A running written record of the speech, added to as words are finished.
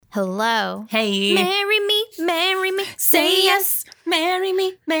Hello. Hey. Marry me, say yes. Marry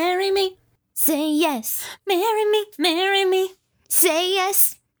me, Say yes. marry me. Say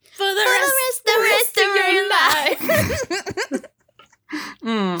yes. For the rest of your life.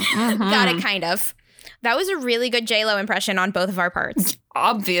 Got it, kind of. That was a really good J-Lo impression on both of our parts.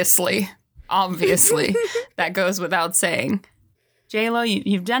 Obviously. That goes without saying. J-Lo,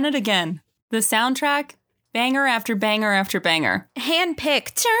 you've done it again. The soundtrack, banger after banger after banger.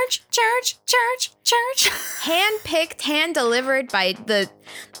 Hand-picked. Church. Hand-picked, hand-delivered by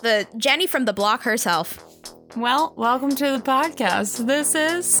the Jenny from the block herself. Well, welcome to the podcast. This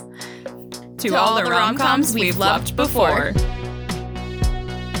is To All the Rom-Coms We've Loved Before.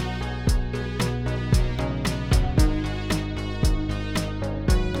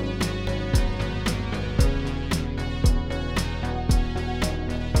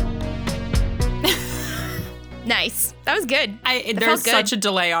 Nice. That was good. There's such a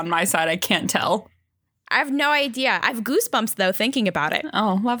delay on my side, I can't tell. I have no idea. I have goosebumps, though, thinking about it.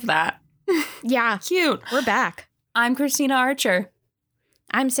 Oh, love that. Yeah. Cute. We're back. I'm Christina Archer.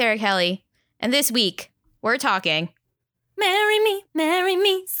 I'm Sarah Kelly. And this week, we're talking... Marry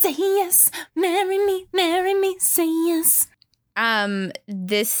me, say yes. Marry me, say yes.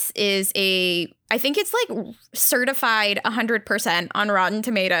 This is I think it's like certified 100% on Rotten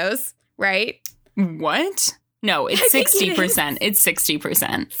Tomatoes, right? What? No, it's 60%. It's 60%.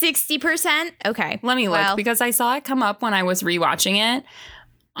 60%? Okay. Let me look, because I saw it come up when I was rewatching it.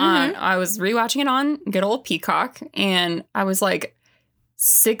 I was rewatching it on good old Peacock, and I was like,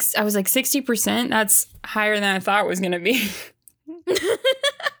 60%? That's higher than I thought it was going to be.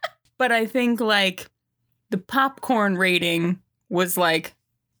 But I think, like, the popcorn rating was, like,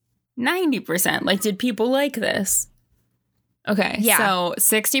 90%. Like, did people like this? Okay, yeah. So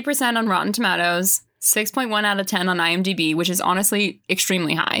 60% on Rotten Tomatoes, 6.1 out of 10 on IMDb, which is honestly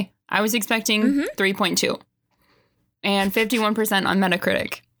extremely high. I was expecting 3.2. And 51% on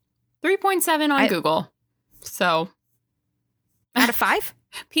Metacritic. 3.7 on Google. So... Out of 5?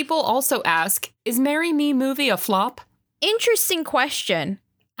 People also ask, is Marry Me movie a flop? Interesting question.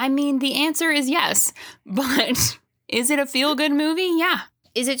 I mean, the answer is yes. But is it a feel-good movie? Yeah.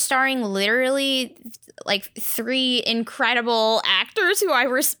 Is it starring literally, like, 3 incredible actors who I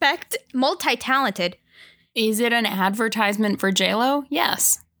respect? Multi-talented. Is it an advertisement for J-Lo?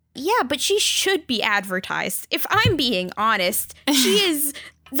 Yes. Yeah, but she should be advertised. If I'm being honest, she is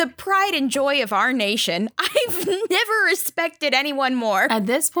the pride and joy of our nation. I've never respected anyone more. At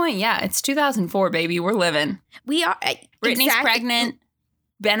this point, yeah, it's 2004, baby. We're living. We are. Britney's pregnant.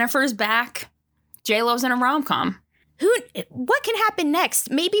 Bennifer's back. J-Lo's in a rom-com. What can happen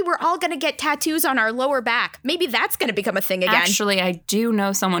next? Maybe we're all going to get tattoos on our lower back. Maybe that's going to become a thing again. Actually, I do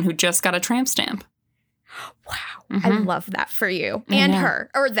know someone who just got a tramp stamp. Wow. I love that for you. And her.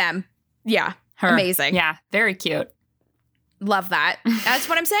 Or them. Yeah. Her. Amazing. Yeah. Very cute. Love that. That's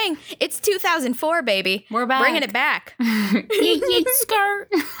what I'm saying. It's 2004, baby. We're back. Bringing it back. Skirt.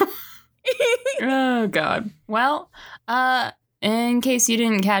 Oh, God. Well, in case you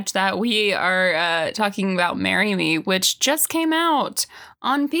didn't catch that, we are talking about Marry Me, which just came out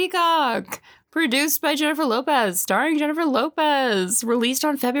on Peacock. Produced by Jennifer Lopez, starring Jennifer Lopez, released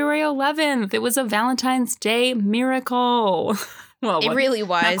on February 11th. It was a Valentine's Day miracle. Well, it really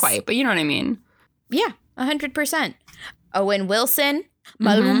was. Not quite, but you know what I mean. Yeah, 100%. Owen Wilson,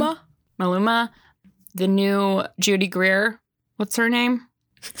 Maluma. Maluma, the new Judy Greer. What's her name?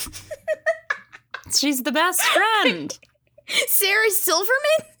 She's the best friend. Sarah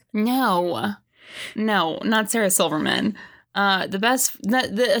Silverman? No, not Sarah Silverman.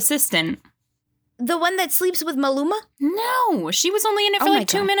 The assistant. The one that sleeps with Maluma? No, she was only in it for like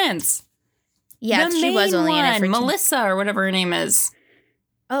 2 minutes. Yeah, she was only in it for Melissa or whatever her name is.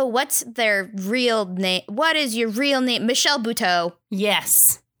 Oh, what's their real name? What is your real name? Michelle Buteau.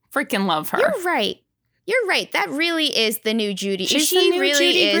 Yes. Freaking love her. You're right. That really is the new Judy. She's the new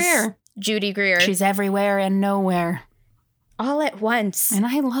really Judy Greer. Judy Greer. She's everywhere and nowhere. All at once. And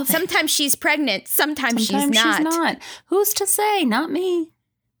I love it. Sometimes she's pregnant. Sometimes she's not. Who's to say? Not me.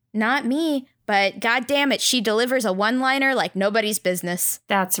 Not me. But God damn it, she delivers a one-liner like nobody's business.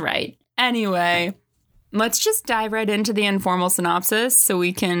 That's right. Anyway, let's just dive right into the informal synopsis so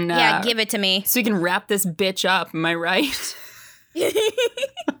we can... yeah, give it to me. So we can wrap this bitch up, am I right?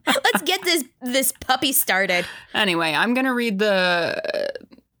 Let's get this puppy started. Anyway, I'm going to read the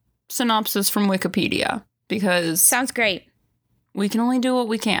synopsis from Wikipedia because... Sounds great. We can only do what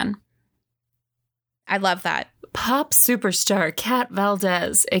we can. I love that. Pop superstar Kat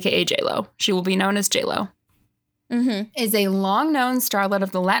Valdez, a.k.a. J-Lo. She will be known as J-Lo. is a long-known starlet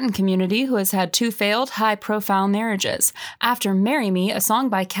of the Latin community who has had 2 failed, high-profile marriages. After Marry Me, a song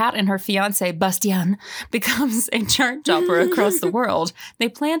by Kat and her fiancé, Bastien, becomes a chart topper across the world, they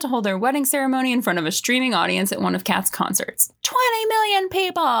plan to hold their wedding ceremony in front of a streaming audience at one of Kat's concerts. 20 million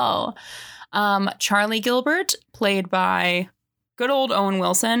people! Charlie Gilbert, played by good old Owen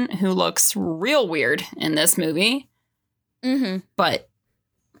Wilson, who looks real weird in this movie. But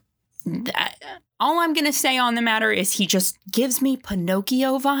all I'm going to say on the matter is he just gives me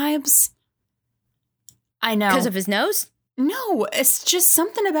Pinocchio vibes. I know. Because of his nose? No, it's just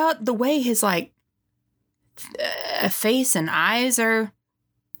something about the way his, like, face and eyes are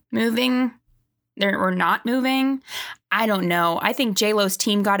moving. Or not moving. I don't know. I think J-Lo's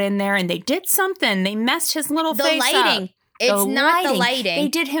team got in there and they did something. They messed his little face up. The lighting. It's not the lighting. They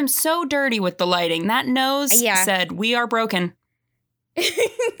did him so dirty with the lighting. That nose said, "We are broken."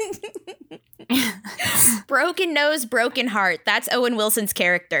 Broken nose, broken heart. That's Owen Wilson's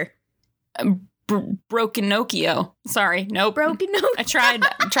character. Broken Nokia. Sorry, nope. Broken Nokia. I tried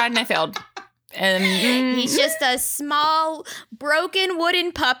and I failed. He's just a small, broken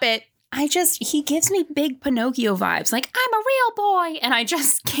wooden puppet. He gives me big Pinocchio vibes. Like, I'm a real boy, and I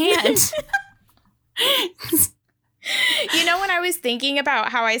just can't. You know, when I was thinking about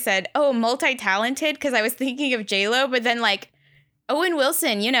how I said, oh, multi-talented, because I was thinking of J-Lo, but then, like, Owen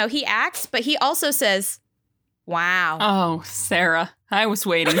Wilson, you know, he acts, but he also says, wow. Oh, Sarah, I was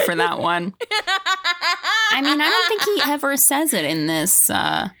waiting for that one. I mean, I don't think he ever says it in this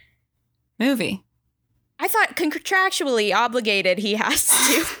movie. I thought contractually obligated he has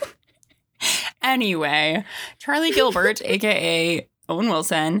to. Anyway, Charlie Gilbert, a.k.a. Owen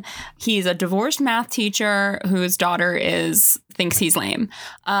Wilson, he's a divorced math teacher whose daughter thinks he's lame.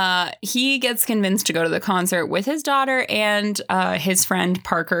 He gets convinced to go to the concert with his daughter and his friend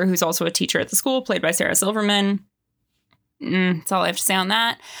Parker, who's also a teacher at the school, played by Sarah Silverman. That's all I have to say on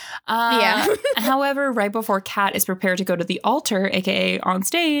that. However, right before Kat is prepared to go to the altar, a.k.a. on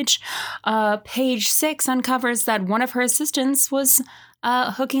stage, page 6 uncovers that one of her assistants was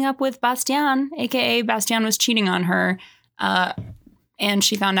hooking up with Bastien, a.k.a. Bastien was cheating on her. And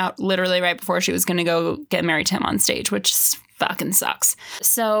she found out literally right before she was going to go get married to him on stage, which fucking sucks.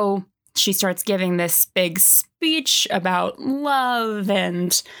 So she starts giving this big speech about love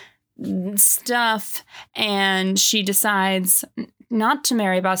and stuff. And she decides not to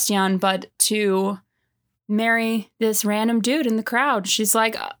marry Bastien, but to marry this random dude in the crowd. She's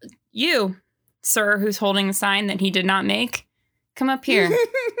like, you, sir, who's holding a sign that he did not make, come up here,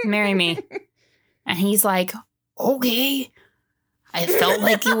 marry me. And he's like, okay. I felt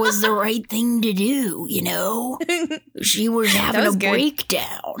like it was the right thing to do, you know? She was having a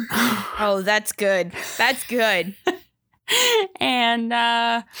breakdown. Oh, that's good. That's good. And,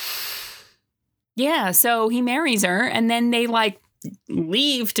 so he marries her, and then they, like,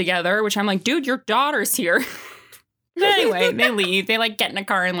 leave together, which I'm like, dude, your daughter's here. But anyway, they leave. They, like, get in a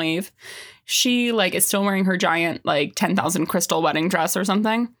car and leave. She, like, is still wearing her giant, like, 10,000 crystal wedding dress or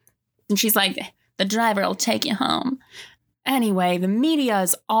something. And she's like, the driver will take you home. Anyway, the media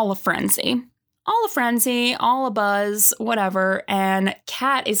is all a frenzy. All a buzz, whatever. And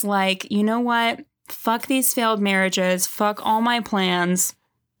Kat is like, you know what? Fuck these failed marriages. Fuck all my plans.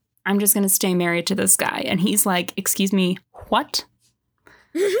 I'm just going to stay married to this guy. And he's like, excuse me, what?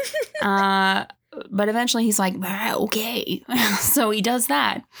 But eventually he's like, okay. So he does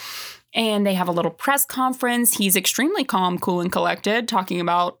that. And they have a little press conference. He's extremely calm, cool, and collected, talking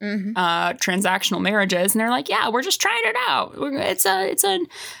about transactional marriages. And they're like, yeah, we're just trying it out. It's a,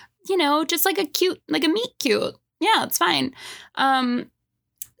 you know, just like a cute, like a meet cute. Yeah, it's fine.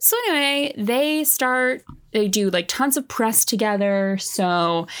 So anyway, they do like tons of press together.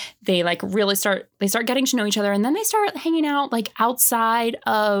 So they like really start getting to know each other. And then they start hanging out like outside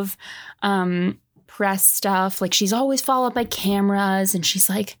of press stuff. Like she's always followed by cameras. And she's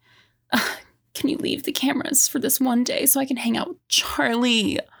like, can you leave the cameras for this one day so I can hang out with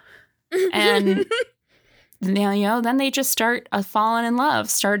Charlie? And you know, then they just start falling in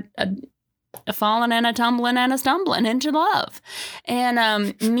love, a falling and a tumbling and a stumbling into love.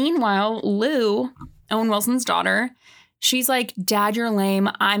 And meanwhile, Lou, Owen Wilson's daughter, she's like, Dad, you're lame.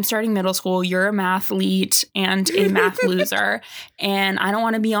 I'm starting middle school. You're a mathlete and a math loser. And I don't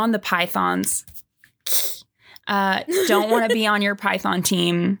want to be on the Pythons. Don't want to be on your Python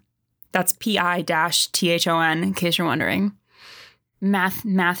team. That's Pi-THON, in case you're wondering.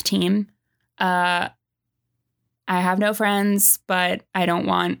 Math team. I have no friends, but I don't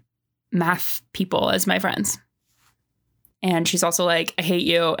want math people as my friends. And she's also like, I hate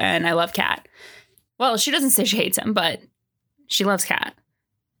you and I love Kat. Well, she doesn't say she hates him, but she loves Kat.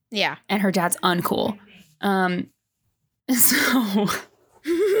 Yeah. And her dad's uncool. So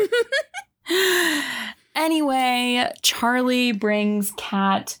anyway, Charlie brings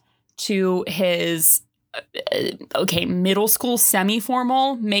Kat to his middle school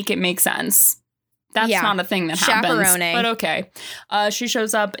semi-formal. Make it make sense. That's not a thing that happens. Chaperoning. But okay. She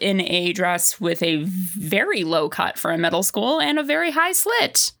shows up in a dress with a very low cut for a middle school and a very high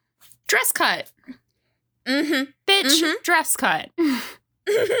slit. Dress cut. Bitch, dress cut.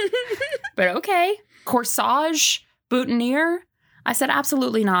 But okay. Corsage, boutonniere. I said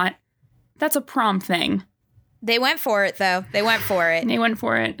absolutely not. That's a prom thing. They went for it, though. They went for it.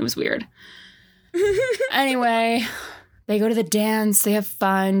 It was weird. Anyway, they go to the dance. They have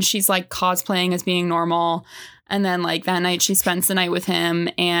fun. She's like cosplaying as being normal. And then like that night she spends the night with him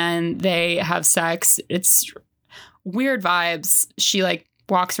and they have sex. It's weird vibes. She like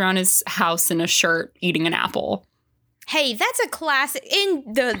walks around his house in a shirt eating an apple. Hey, that's a classic in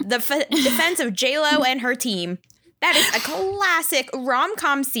the defense of J-Lo and her team. That is a classic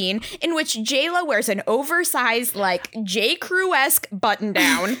rom-com scene in which J-Lo wears an oversized, like, J. Crew-esque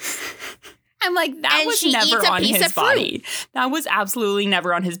button-down. I'm like, that was never on his body. That was absolutely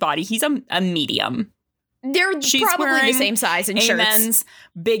never on his body. He's a medium. She's probably the same size in shirts. Men's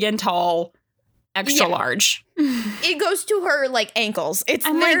big and tall, extra large. It goes to her, like, ankles. I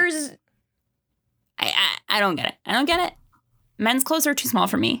don't get it. I don't get it. Men's clothes are too small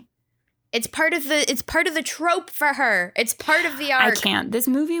for me. It's part of the trope for her. It's part of the arc. I can't. This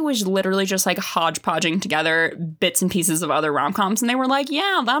movie was literally just like hodgepodging together bits and pieces of other rom-coms, and they were like,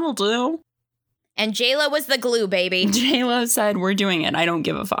 yeah, that'll do. And J-Lo was the glue, baby. J-Lo said, we're doing it. I don't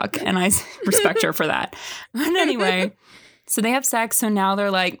give a fuck. And I respect her for that. But anyway, so they have sex. So now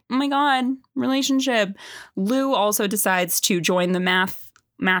they're like, oh my God, relationship. Lou also decides to join the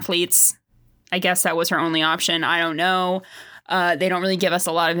mathletes. I guess that was her only option. I don't know. They don't really give us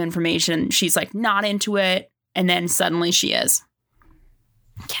a lot of information. She's like not into it. And then suddenly she is.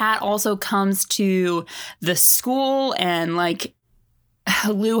 Kat also comes to the school and like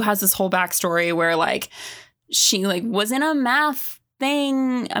Lou has this whole backstory where like she like was in a math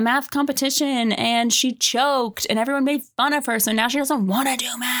competition and she choked and everyone made fun of her. So now she doesn't want to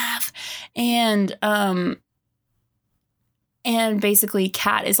do math. And basically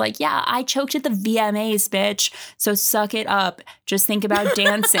Kat is like, yeah, I choked at the VMAs, bitch. So suck it up. Just think about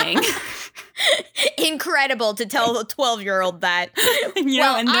dancing. Incredible to tell a 12-year-old that.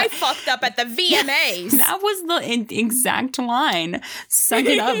 I fucked up at the VMAs. That was the exact line. Suck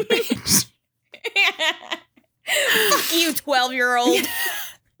it up, bitch. Fuck you, 12-year-old.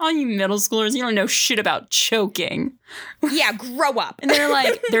 All you middle schoolers, you don't know shit about choking. Yeah, grow up. And they're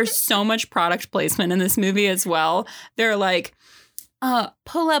like, there's so much product placement in this movie as well. They're like,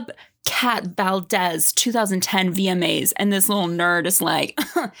 pull up Kat Valdez 2010 VMAs. And this little nerd is like,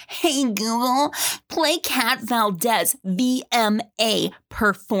 hey, Google, play Kat Valdez VMA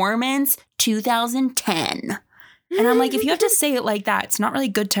Performance 2010. And I'm like, if you have to say it like that, it's not really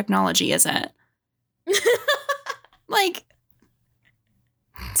good technology, is it? Like,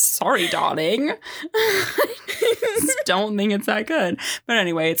 sorry, darling. Just don't think it's that good. But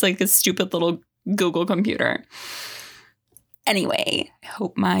anyway, it's like a stupid little Google computer. Anyway, I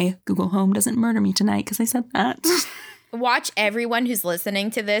hope my Google Home doesn't murder me tonight because I said that. Watch everyone who's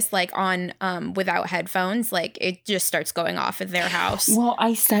listening to this like on without headphones. Like it just starts going off at their house. Well,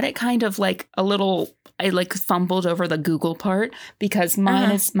 I said it kind of like a little. I like fumbled over the Google part because mine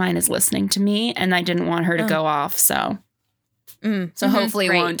is listening to me, and I didn't want her to go off. So hopefully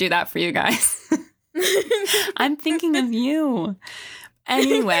it won't do that for you guys. I'm thinking of you.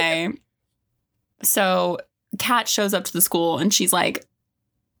 Anyway, so Kat shows up to the school and she's like,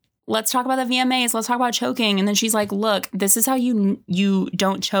 let's talk about the VMAs. Let's talk about choking. And then she's like, look, this is how you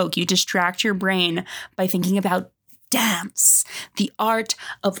don't choke. You distract your brain by thinking about dance, the art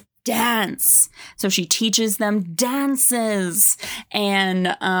of dance. So she teaches them dances.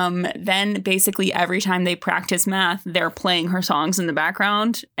 And then basically every time they practice math, they're playing her songs in the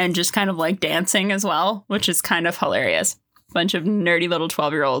background and just kind of like dancing as well, which is kind of hilarious. Bunch of nerdy little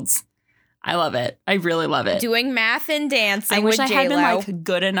 12-year-olds. I love it. I really love it. Doing math and dancing. I wish with I had J-Lo. been like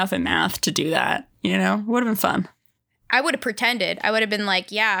good enough in math to do that. You know, would have been fun. I would have pretended. I would have been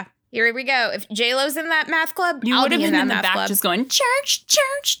like, yeah, here we go. If J-Lo's in that math club, you would have been in in the back club. just going church,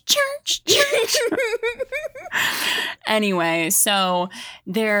 church, church, church. Anyway, so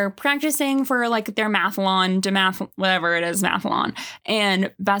they're practicing for like their mathlon, whatever it is, mathlon.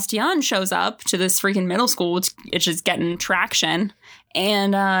 And Bastien shows up to this freaking middle school, which is just getting traction.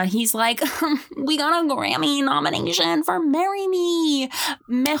 And he's like, we got a Grammy nomination for Marry Me,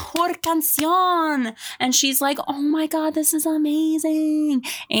 Mejor Canción. And she's like, oh my God, this is amazing.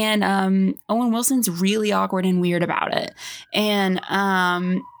 And Owen Wilson's really awkward and weird about it. And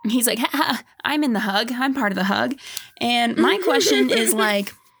he's like, I'm in the hug. I'm part of the hug. And my question is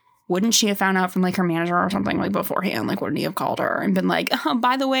like, wouldn't she have found out from like her manager or something like beforehand? Like, wouldn't he have called her and been like, oh,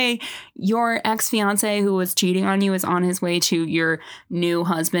 by the way, your ex-fiance who was cheating on you is on his way to your new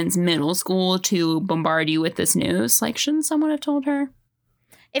husband's middle school to bombard you with this news? Like, shouldn't someone have told her?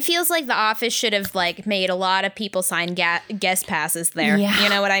 It feels like The Office should have like made a lot of people sign guest passes there. Yeah. You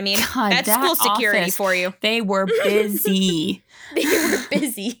know what I mean? God, that's school security office, for you. They were busy. They were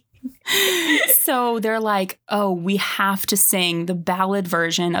busy. So they're like, oh, we have to sing the ballad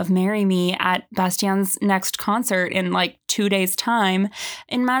version of Marry Me at Bastian's next concert in like 2 days' time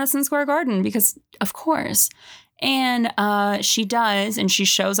in Madison Square Garden because, of course. And she does, and she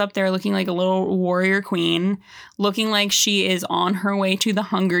shows up there looking like a little warrior queen, looking like she is on her way to the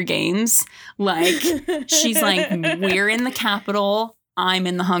Hunger Games. Like, she's like, we're in the Capitol. I'm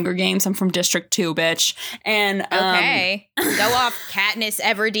in the Hunger Games. I'm from District 2, bitch. And okay. Go off, Katniss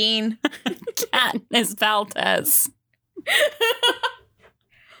Everdeen. Katniss Valtez.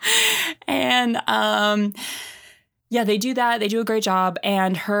 And yeah, they do that. They do a great job.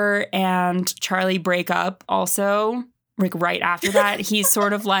 And her and Charlie break up also, like right after that. He's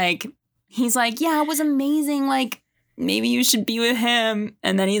sort of like, yeah, it was amazing. Like, maybe you should be with him.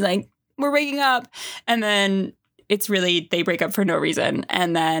 And then he's like, we're breaking up. And then it's really, they break up for no reason.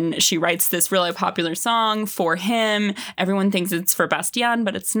 And then she writes this really popular song for him. Everyone thinks it's for Bastien,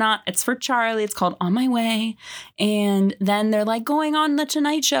 but it's not. It's for Charlie. It's called On My Way. And then they're like going on The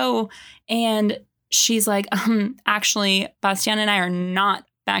Tonight Show. And she's like, actually, Bastien and I are not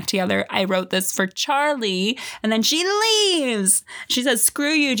back together. I wrote this for Charlie. And then she leaves. She says, screw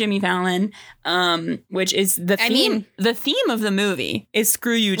you, Jimmy Fallon, which is the theme. The theme of the movie is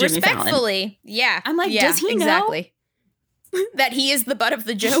screw you, Jimmy Fallon. Respectfully, yeah. I'm like, does he know that he is the butt of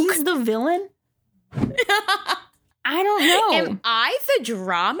the joke? He's the villain? I don't know. Am I the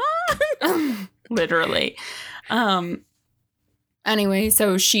drama? Literally. Anyway,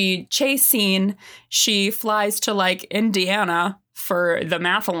 so chase scene. She flies to like Indiana for the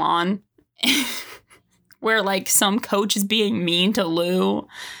mathalon where like some coach is being mean to Lou.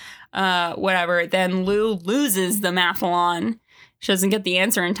 Whatever. Then Lou loses the mathalon. She doesn't get the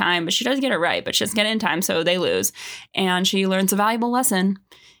answer in time, but she does get it right, but she doesn't get it in time, so they lose. And she learns a valuable lesson.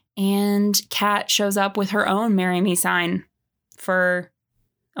 And Kat shows up with her own Marry Me sign for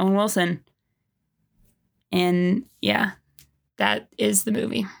Owen Wilson. And yeah, that is the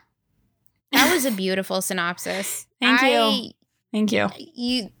movie. That was a beautiful synopsis. Thank you. Thank you.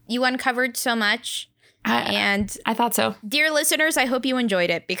 You uncovered so much. And I thought so. Dear listeners, I hope you enjoyed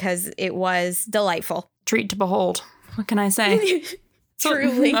it because it was delightful. Treat to behold. What can I say?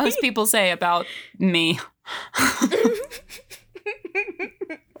 Truly. Most people say about me.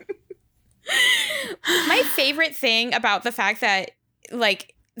 My favorite thing about the fact that,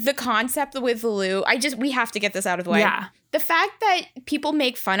 like, the concept with Lou, we have to get this out of the way. Yeah. The fact that people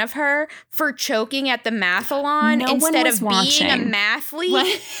make fun of her for choking at the mathalon instead of being a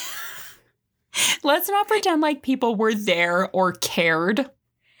mathlete. Let's not pretend like people were there or cared.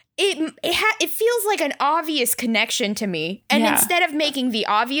 It feels like an obvious connection to me. And instead of making the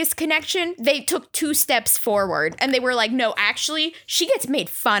obvious connection, they took 2 steps forward. And they were like, no, actually, she gets made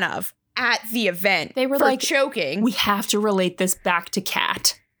fun of at the event. They were for choking. We have to relate this back to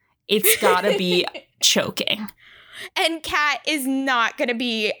Kat. It's gotta be choking. And Kat is not going to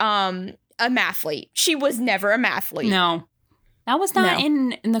be a mathlete. She was never a mathlete. No. That was not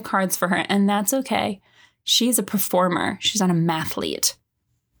in the cards for her, and that's okay. She's a performer. She's not a mathlete.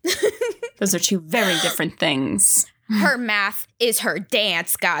 Those are 2 very different things. Her math is her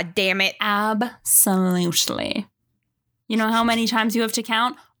dance, god damn it. Absolutely. You know how many times you have to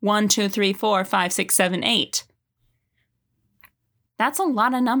count? 1, 2, 3, 4, 5, 6, 7, 8. That's a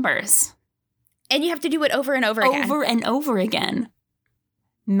lot of numbers. And you have to do it over and over again. Over and over again.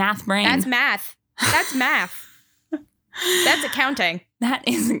 Math brain. That's math. That's math. That's accounting. That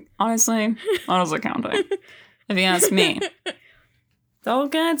is honestly accounting. If you ask me. It's all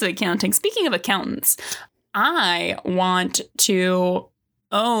kinds of accounting. Speaking of accountants, I want to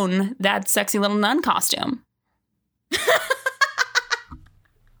own that sexy little nun costume.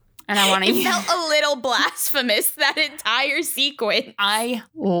 And I want to. It felt a little blasphemous, that entire sequence. I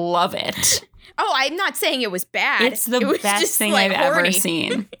love it. Oh, I'm not saying it was bad. It's the best thing I've horny. ever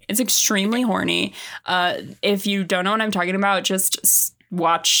seen. It's extremely horny. If you don't know what I'm talking about, just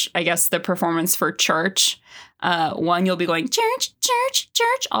watch, I guess, the performance for church. One, you'll be going church, church,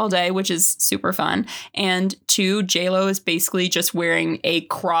 church all day, which is super fun. And two, J-Lo is basically just wearing a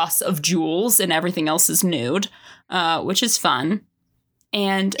cross of jewels and everything else is nude, which is fun.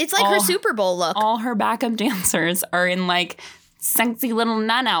 And it's like her Super Bowl look. All her backup dancers are in like sexy little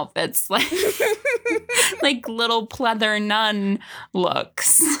nun outfits, like like little pleather nun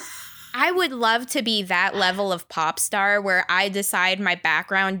looks. I would love to be that level of pop star where I decide my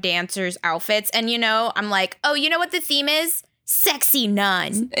background dancers' outfits. And, you know, I'm like, oh, you know what the theme is? Sexy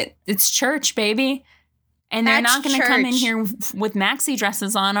nun. It's church, baby. And they're not going to come in here with maxi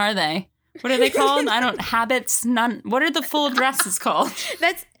dresses on, are they? What are they called? Habits, none. What are the full dresses called?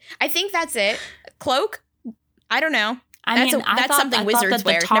 I think that's it. Cloak? I don't know. That's something wizards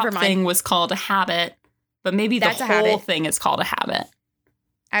wear. Never mind. The top thing was called a habit, but maybe the whole thing is called a habit.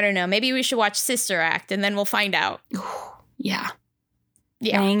 I don't know. Maybe we should watch Sister Act and then we'll find out. Yeah.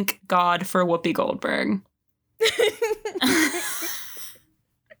 Thank God for Whoopi Goldberg.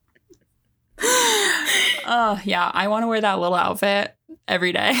 Oh, yeah. I want to wear that little outfit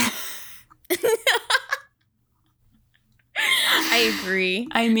every day. I agree.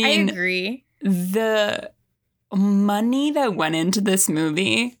 I mean, I agree. The money that went into this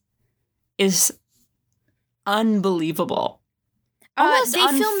movie is unbelievable. Almost they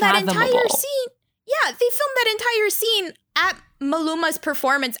filmed that entire unfathomable. scene. Yeah, they filmed that entire scene at Maluma's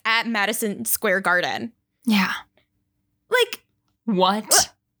performance at Madison Square Garden. Yeah. Like,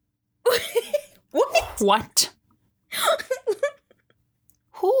 what? What?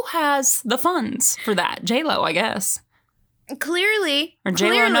 Who has the funds for that? J-Lo, I guess. Clearly. Or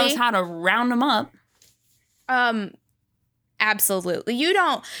J-Lo knows how to round them up. Absolutely. You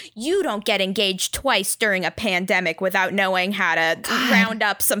don't get engaged twice during a pandemic without knowing how to round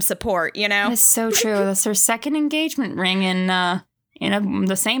up some support, you know? That's so true. That's her second engagement ring in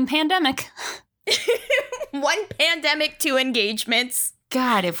the same pandemic. One pandemic, 2 engagements.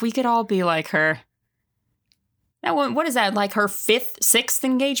 God, if we could all be like her. That one, what is that, like her 5th, 6th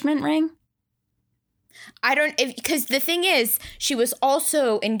engagement ring? Because the thing is, she was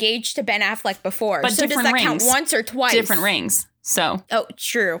also engaged to Ben Affleck before. But so does that count once or twice? Different rings. So. Oh,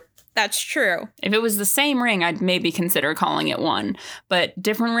 true. That's true. If it was the same ring, I'd maybe consider calling it one. But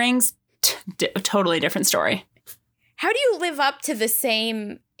different rings, totally different story. How do you live up to the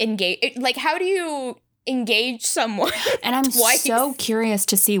same like, how do you engage someone And I'm twice? so curious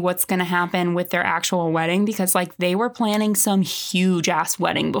to see what's going to happen with their actual wedding because, like, they were planning some huge-ass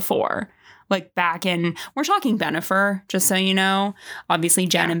wedding before. Like, back in, we're talking Bennifer, just so you know. Obviously,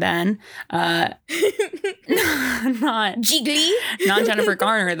 Jen and Ben. Not Jiggly. Not Jennifer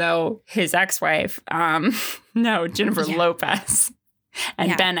Garner, though, his ex-wife. No, Jennifer Lopez.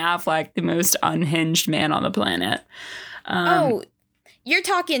 And Ben Affleck, the most unhinged man on the planet. You're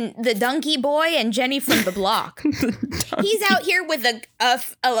talking the donkey boy and Jenny from the block. He's out here with an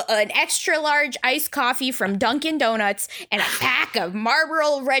extra large iced coffee from Dunkin' Donuts and a pack of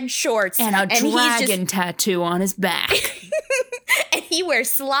Marlboro red shorts. And a dragon tattoo on his back. And he wears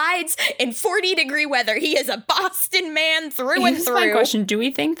slides in 40-degree weather. He is a Boston man through and through. My question, do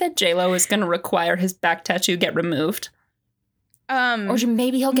we think that J-Lo is going to require his back tattoo get removed? Or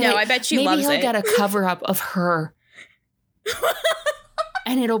maybe he'll get I bet she loves it. Maybe he'll get a cover-up of her.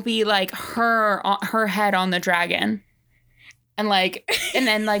 And it'll be like her head on the dragon. And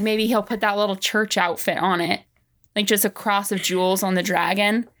then maybe he'll put that little church outfit on it. Like just a cross of jewels on the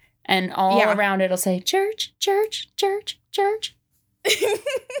dragon. And all around it'll say, church, church, church, church.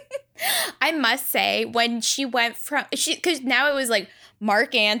 I must say, when she went because now it was like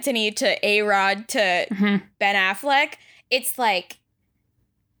Mark Antony to A-Rod to Ben Affleck. It's like,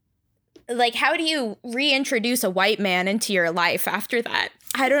 how do you reintroduce a white man into your life after that?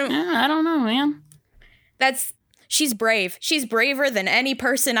 I don't know, man. She's brave. She's braver than any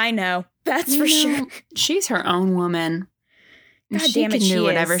person I know. That's for sure. She's her own woman. God she damn it, can do she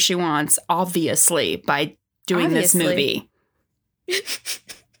whatever is. she wants, obviously, by doing this movie.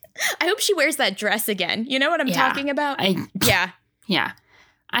 I hope she wears that dress again. You know what I'm talking about? Yeah.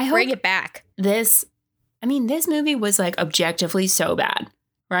 I hope bring it back. This movie was like objectively so bad,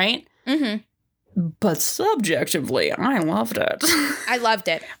 right? Mm-hmm. But subjectively, I loved it. I loved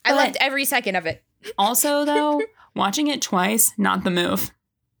it. I loved every second of it. Also, though, watching it twice, not the move.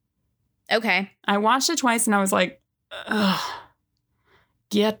 Okay. I watched it twice and I was like, ugh,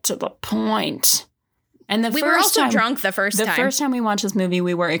 get to the point. And we were also drunk the first time. The first time we watched this movie,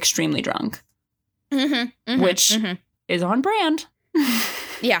 we were extremely drunk. Which is on brand.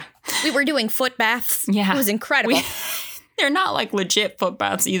 Yeah. We were doing foot baths. Yeah. It was incredible. They're not like legit foot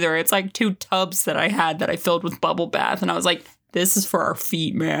baths either. It's like 2 tubs that I had that I filled with bubble bath. And I was like, this is for our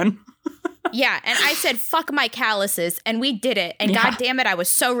feet, man. Yeah, and I said, fuck my calluses, and we did it. And God damn it, I was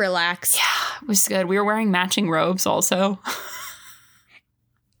so relaxed. Yeah, it was good. We were wearing matching robes also.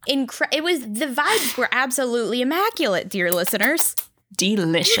 It was, the vibes were absolutely immaculate, dear listeners.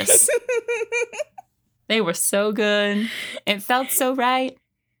 Delicious. They were so good. It felt so right.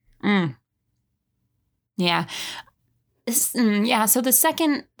 Yeah. Yeah, so the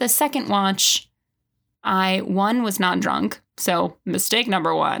second watch, I was not drunk. So mistake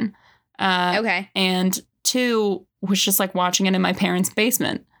number one. Okay. And 2 was just like watching it in my parents'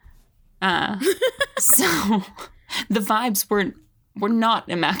 basement. So the vibes were not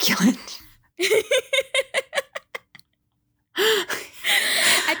immaculate.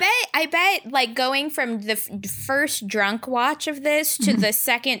 I bet like going from the first drunk watch of this to the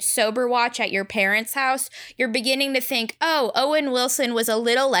second sober watch at your parents' house, you're beginning to think, oh, Owen Wilson was a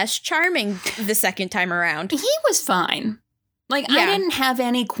little less charming the second time around. He was fine. Like, I didn't have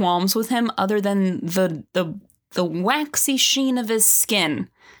any qualms with him other than the waxy sheen of his skin.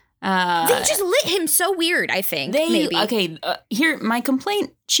 They just lit him so weird, I think. Maybe. Okay, here, my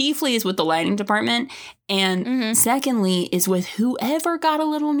complaint chiefly is with the lighting department, and secondly is with whoever got a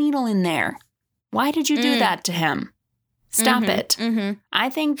little needle in there. Why did you do that to him? Stop it. I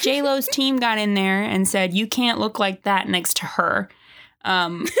think J-Lo's team got in there and said, you can't look like that next to her,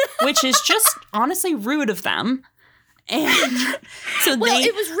 which is just honestly rude of them. And so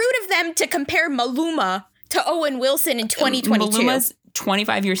it was rude of them to compare Maluma to Owen Wilson in 2022. Maluma's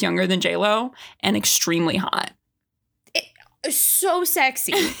 25 years younger than J-Lo and extremely hot. So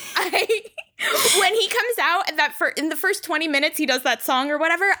sexy. When he comes out in the first 20 minutes he does that song or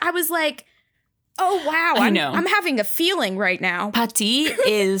whatever, I was like, oh wow, I know. I'm having a feeling right now. Pati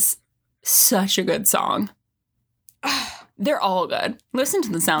is such a good song. They're all good. Listen to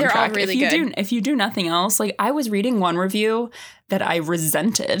the soundtrack. They're all really good. If you do nothing else, like I was reading one review that I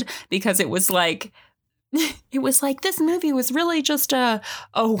resented because it was like this movie was really just a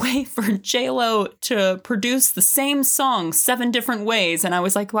way for J-Lo to produce the same song 7 different ways. And I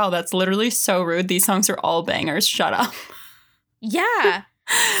was like, wow, that's literally so rude. These songs are all bangers. Shut up. Yeah.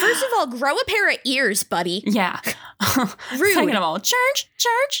 First of all, grow a pair of ears, buddy. Yeah. Rude. Second of all, church.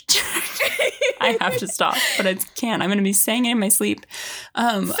 I have to stop, but I can't. I'm going to be saying it in my sleep.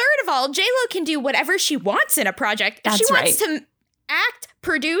 Third of all, J-Lo can do whatever she wants in a project. If she wants to act,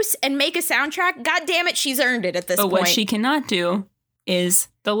 produce, and make a soundtrack, God damn it, she's earned it at this point. But what she cannot do is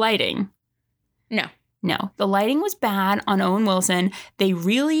the lighting. No, the lighting was bad on Owen Wilson. They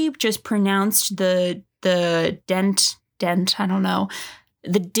really just pronounced the dent, I don't know,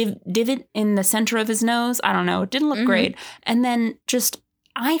 the divot in the center of his nose. I don't know. It didn't look great. And then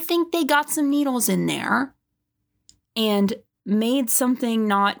I think they got some needles in there and made something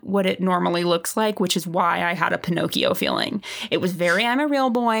not what it normally looks like, which is why I had a Pinocchio feeling. It was very, I'm a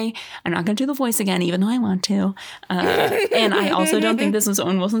real boy. I'm not going to do the voice again, even though I want to. And I also don't think this was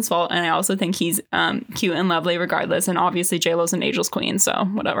Owen Wilson's fault. And I also think he's cute and lovely regardless. And obviously J-Lo's an ageless queen, so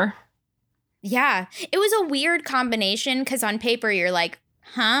whatever. Yeah, it was a weird combination because on paper you're like,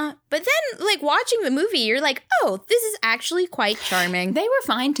 huh? But then like watching the movie, you're like, oh, this is actually quite charming. They were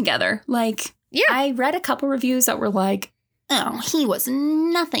fine together. Like, yeah. I read a couple reviews that were like, oh, he was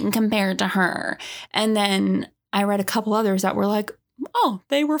nothing compared to her. And then I read a couple others that were like, oh,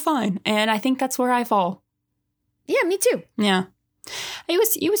 they were fine. And I think that's where I fall. Yeah, me too. Yeah.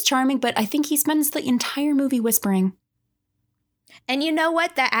 He was charming, but I think he spends the entire movie whispering. And you know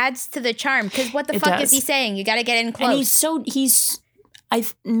what? That adds to the charm. Because what the fuck is he saying? You got to get in close. And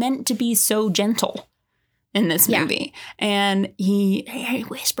I've meant to be so gentle in this movie. And he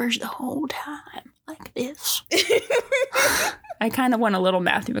whispers the whole time like this. I kind of went a little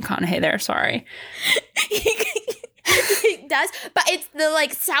Matthew McConaughey there. Sorry. It does. But it's the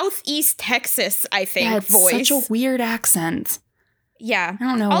like Southeast Texas, I think, voice. Such a weird accent. Yeah. I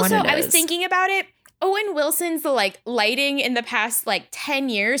don't know what it is. Also, I was thinking about it. Owen Wilson's like lighting in the past like 10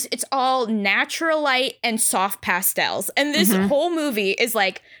 years, it's all natural light and soft pastels. And this whole movie is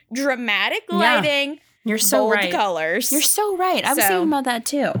like dramatic lighting. You're so bold right. colors. You're so right. I was thinking about that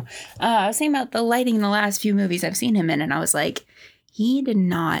too. I was thinking about the lighting in the last few movies I've seen him in, and I was like, he did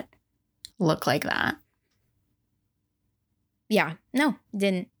not look like that. Yeah. No,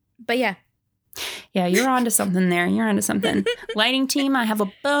 didn't. But yeah. Yeah, you're onto something there. You're onto something. Lighting team, I have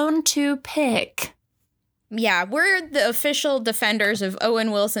a bone to pick. Yeah, we're the official defenders of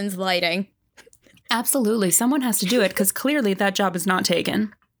Owen Wilson's lighting. Absolutely. Someone has to do it because clearly that job is not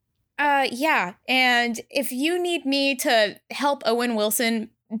taken. Yeah. And if you need me to help Owen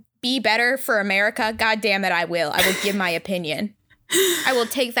Wilson be better for America, God damn it, I will. I will give my opinion. I will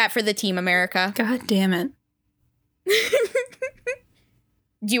take that for the team, America. God damn it.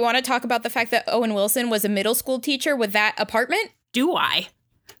 Do you want to talk about the fact that Owen Wilson was a middle school teacher with that apartment? Do I?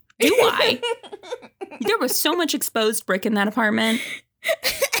 There was so much exposed brick in that apartment.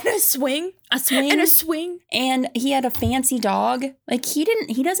 And a swing. And he had a fancy dog. Like, he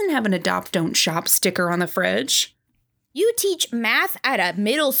doesn't have an adopt, don't shop sticker on the fridge. You teach math at a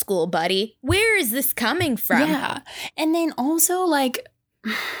middle school, buddy. Where is this coming from? Yeah. And then also, like,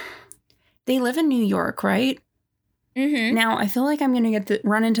 they live in New York, right? Mm-hmm. Now, I feel like I'm going to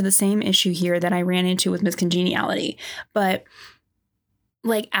run into the same issue here that I ran into with Miss Congeniality. But,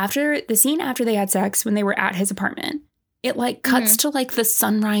 like, after they had sex, when they were at his apartment, it, like, cuts to, like, the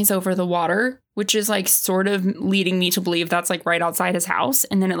sunrise over the water, which is, like, sort of leading me to believe that's, like, right outside his house.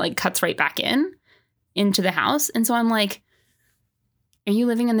 And then it, like, cuts right back into the house. And so I'm like, are you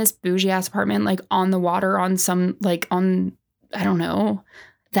living in this bougie-ass apartment, like, on the water on some, like, on, I don't know,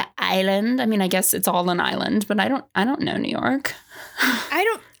 the island? I mean, I guess it's all an island, but I don't know New York.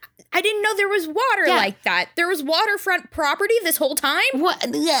 I didn't know there was water like that. There was waterfront property this whole time? What?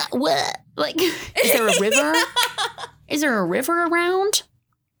 Yeah, what? Like, is there a river? Is there a river around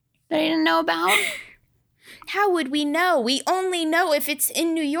that I didn't know about? How would we know? We only know if it's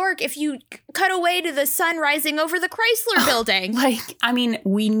in New York, if you cut away to the sun rising over the Chrysler building. Like, I mean,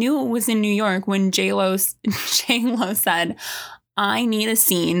 we knew it was in New York when J-Lo said, I need a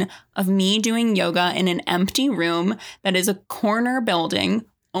scene of me doing yoga in an empty room that is a corner building,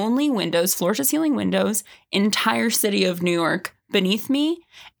 only windows, floor-to-ceiling windows, entire city of New York beneath me,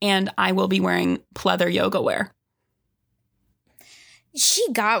 and I will be wearing pleather yoga wear. She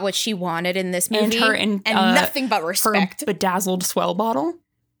got what she wanted in this movie, and nothing but respect. Her bedazzled swell bottle.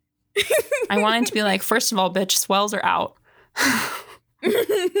 I wanted to be like, first of all, bitch, swells are out.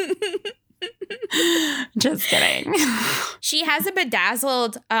 Just kidding. She has a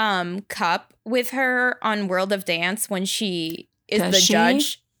bedazzled cup with her on World of Dance when she is the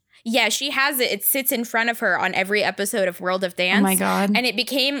judge. Yeah, she has it. It sits in front of her on every episode of World of Dance. Oh my God. And it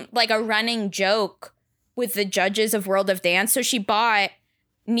became like a running joke with the judges of World of Dance. So she bought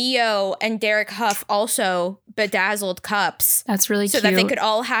Neo and Derek Huff also bedazzled cups. That's really cute. So that they could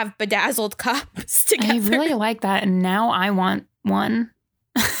all have bedazzled cups together. I really like that. And now I want one.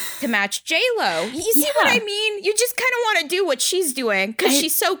 To match J-Lo. You see what I mean? You just kind of want to do what she's doing because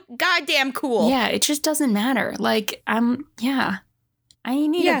she's so goddamn cool. Yeah, it just doesn't matter. Like, I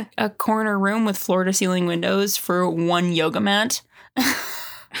need a corner room with floor-to-ceiling windows for one yoga mat.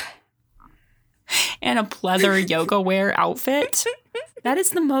 And a pleather yoga wear outfit. That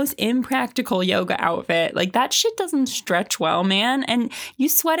is the most impractical yoga outfit. Like, that shit doesn't stretch well, man. And you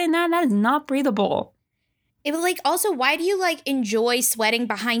sweat in that is not breathable. It was like, also, why do you like enjoy sweating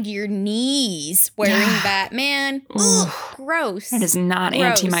behind your knees wearing that, man? Ugh, gross. That is not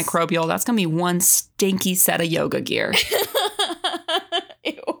antimicrobial. That's going to be one stinky set of yoga gear.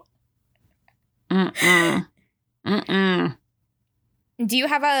 Ew. Mm-mm. Do you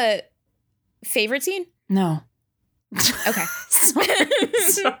have a favorite scene? No. Okay.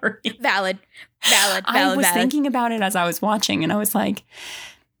 Sorry. Valid. I was thinking about it as I was watching, and I was like,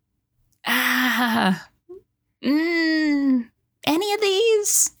 any of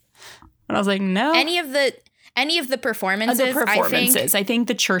these? And I was like, no. Any of the performances. I think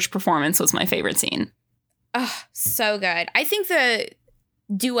the church performance was my favorite scene. Oh, so good. I think the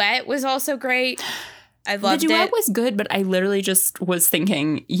duet was also great. I loved it. The duet was good, but I literally just was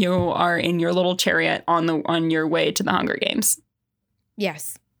thinking you are in your little chariot on your way to the Hunger Games.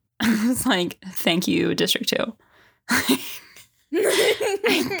 Yes. I was like, thank you, District 2.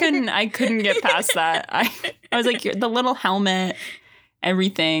 I couldn't get past that. I was like, the little helmet,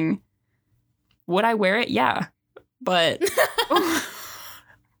 everything. Would I wear it? Yeah. But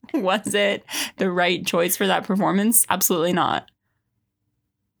was it the right choice for that performance? Absolutely not.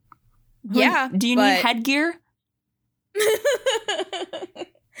 Yeah. Do you need headgear?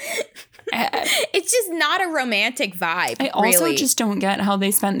 It's just not a romantic vibe. I also just don't get how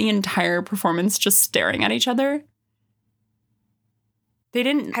they spent the entire performance just staring at each other. They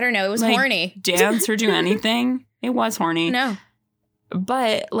didn't. I don't know. It was horny. Dance or do anything. It was horny. No.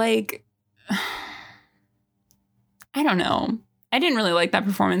 But like, I don't know. I didn't really like that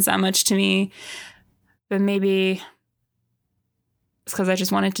performance that much to me. But maybe it's because I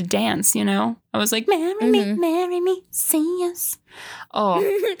just wanted to dance, you know? I was like, marry me, say yes.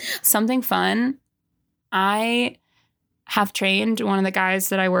 Oh, something fun. I have trained one of the guys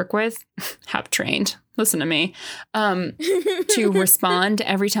that I work with, listen to me, to respond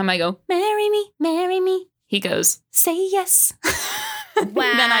every time I go, marry me. He goes, say yes. Wow.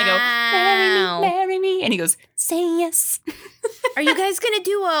 Then I go, marry me. And he goes, say yes. Are you guys going to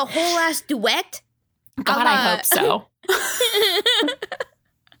do a whole ass duet? God, I hope so.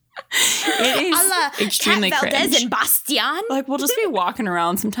 It is extremely Kat Valdez cringe. and Bastian. Like, we'll just be walking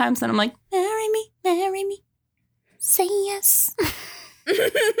around sometimes, and I'm like, marry me, say yes.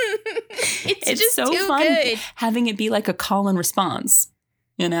 It's just so too fun good. having it be like a call and response,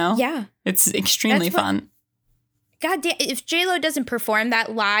 you know? Yeah. It's extremely fun. God damn, if JLo doesn't perform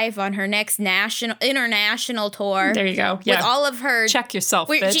that live on her next international tour. There you go. Yeah. With all of her. Check yourself,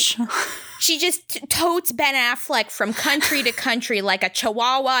 bitch. She just totes Ben Affleck from country to country like a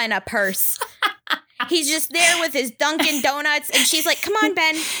chihuahua in a purse. He's just there with his Dunkin' Donuts, and she's like, "Come on,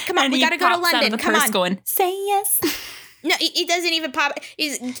 Ben. Come on, and we gotta go to London. Come on." Going, say yes. No, he doesn't even pop.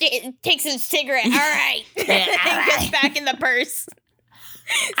 He takes his cigarette. All right. And gets back in the purse.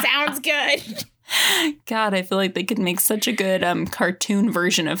 Sounds good. God, I feel like they could make such a good cartoon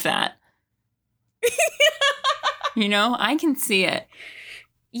version of that. You know, I can see it.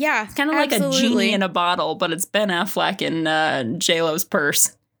 Yeah, it's kind of like a genie in a bottle, but it's Ben Affleck in J-Lo's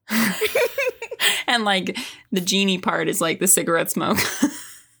purse. And like the genie part is like the cigarette smoke.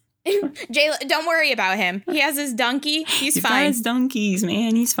 J-Lo, don't worry about him. He has his donkey. He's fine. Got his donkeys,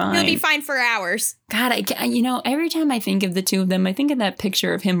 man. He's fine. He'll be fine for hours. God, every time I think of the two of them, I think of that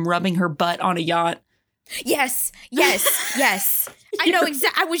picture of him rubbing her butt on a yacht. Yes. I know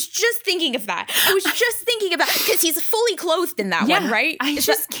exactly. I was just thinking of that. Because he's fully clothed in that one, right? I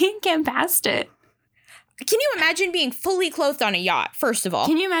just can't get past it. Can you imagine being fully clothed on a yacht, first of all?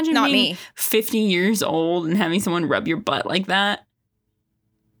 Can you imagine Not being me. 50 years old and having someone rub your butt like that?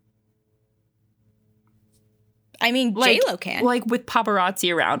 I mean, like, J-Lo can. Like with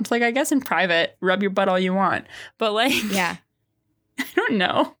paparazzi around. Like, I guess in private, rub your butt all you want. But like, yeah. I don't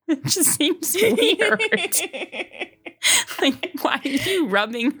know. It just seems weird. Like, why are you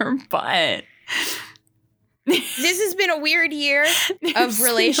rubbing her butt? This has been a weird year of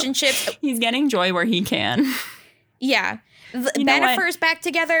relationships. He's getting joy where he can. Yeah. Bennifer's back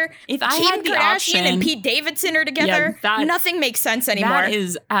together. If I Kim had the Kardashian option, and Pete Davidson are together. Yeah, nothing makes sense anymore. That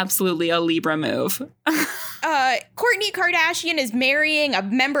is absolutely a Libra move. Kourtney Kardashian is marrying a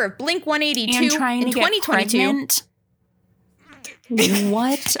member of Blink-182 and trying in to 2022. Get pregnant.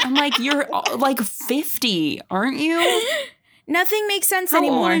 What? I'm like, you're like 50, aren't you? Nothing makes sense How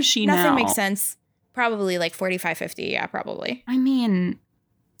anymore. old is she Nothing now? makes sense. Probably like 45, 50. Yeah, probably. I mean,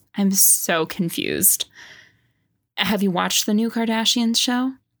 I'm so confused. Have you watched the new Kardashians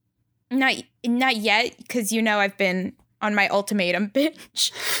show? Not yet, because you know I've been on my ultimatum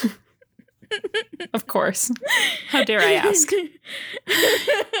binge. Of course. How dare I ask?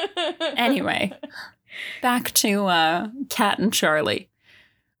 Anyway, back to Kat and Charlie.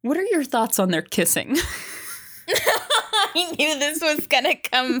 What are your thoughts on their kissing? I knew this was gonna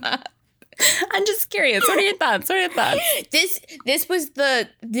come up. I'm just curious. What are your thoughts? This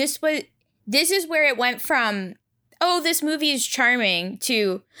is where it went from, oh, this movie is charming,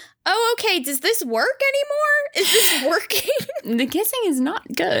 to, oh, okay, does this work anymore? Is this working? The kissing is not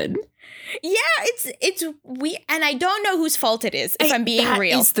good. Yeah, it's we, and I don't know whose fault it is, if I'm being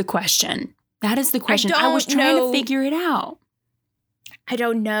real. That is the question. I I was trying to figure it out. I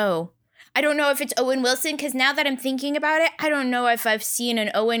don't know. I don't know if it's Owen Wilson, because now that I'm thinking about it, I don't know if I've seen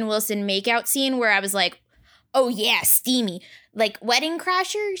an Owen Wilson makeout scene where I was like, oh yeah, steamy. Like Wedding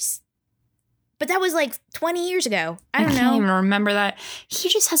Crashers? But that was like 20 years ago. I don't know. I can't even remember that. He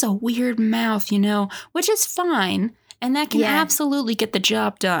just has a weird mouth, you know, which is fine. And that can absolutely get the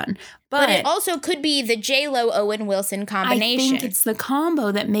job done. But it also could be the J-Lo Owen Wilson combination. I think it's the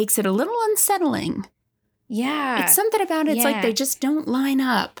combo that makes it a little unsettling. Yeah. It's something about it. It's like they just don't line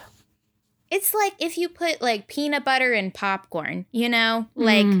up. It's like if you put like peanut butter and popcorn, you know?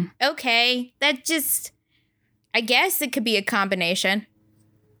 Like, okay, that just, I guess it could be a combination.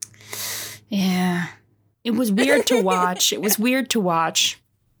 Yeah. It was weird to watch.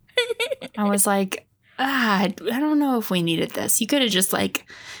 I was like, I don't know if we needed this. You could have just like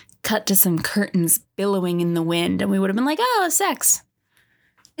cut to some curtains billowing in the wind and we would have been like, oh, sex.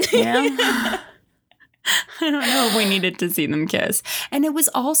 You know? I don't know if we needed to see them kiss. And it was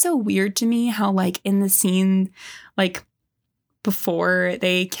also weird to me how like in the scene, like before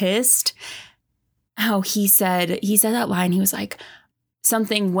they kissed, how he said that line. He was like,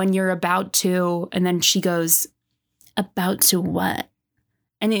 something when you're about to, and then she goes, about to what?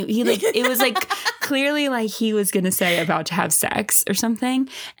 And it was like clearly like he was going to say about to have sex or something.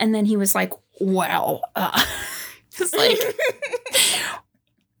 And then he was like, well, it's like,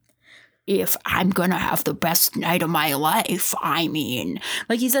 if I'm going to have the best night of my life, I mean,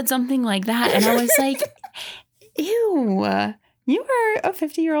 like he said something like that. And I was like, ew, you are a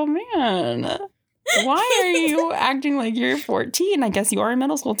 50-year-old man. Why are you acting like you're 14? I guess you are a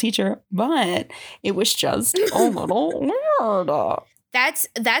middle school teacher, but it was just a little weird.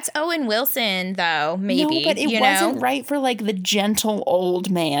 That's Owen Wilson, though, maybe. No, but it you wasn't know? right for, like, the gentle old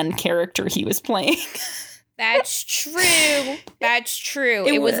man character he was playing. That's true. That's true.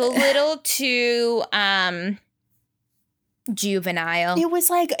 It It was a wa- little too juvenile. It was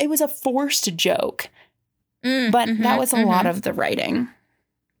like, it was a forced joke. Mm, But mhm, that was a lot mhm. of the writing.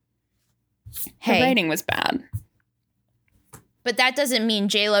 Hey. The writing was bad. But that doesn't mean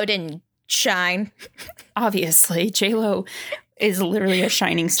J-Lo didn't shine. Obviously, J-Lo is literally a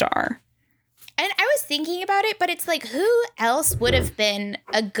shining star. And I was thinking about it, but it's like, who else would have been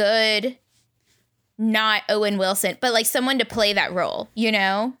a good, not Owen Wilson, but like someone to play that role, you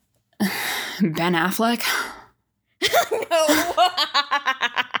know? Ben Affleck? No.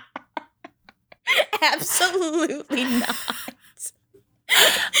 Absolutely not.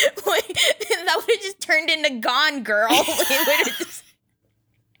 Like, that would have just turned into Gone Girl. It would have just...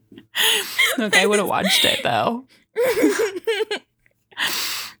 Look, I would have watched it, though.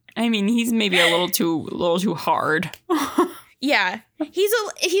 I mean, he's maybe a little too hard. Yeah, he's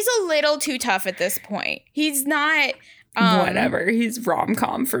a little too tough at this point. He's not. Whatever. He's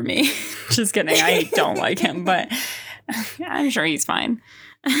rom-com for me. Just kidding. I don't like him, but I'm sure he's fine.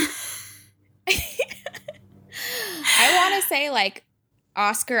 I want to say like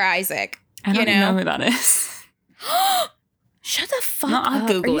Oscar Isaac. I don't you know who that is. Shut the fuck No, up. I'll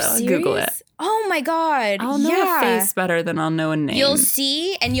Google it. Are I'll you Google serious? Oh my god. I'll know yeah. a face better than I'll know a name. You'll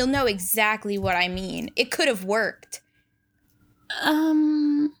see, and you'll know exactly what I mean. It could have worked.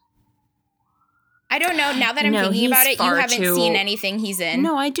 I don't know. Now that I'm No, thinking about he's it, you far haven't too- seen anything he's in.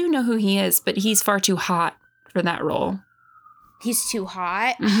 No, I do know who he is, but he's far too hot for that role. He's too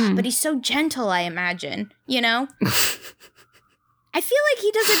hot, Mhm. but he's so gentle, I imagine. You know? I feel like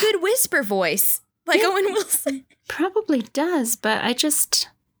he does a good whisper voice. Like Owen Wilson. Probably does, but I just...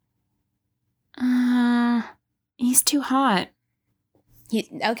 he's too hot.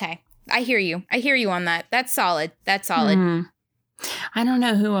 Okay. I hear you. I hear you on that. That's solid. That's solid. I don't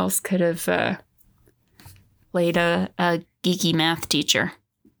know who else could have played a geeky math teacher.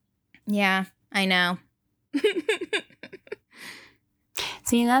 Yeah, I know.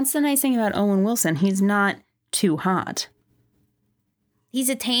 See, that's the nice thing about Owen Wilson. He's not too hot. He's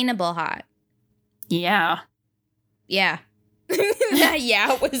attainable hot. Yeah. Yeah. That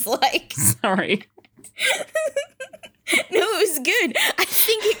yeah was like... Sorry. No, it was good. I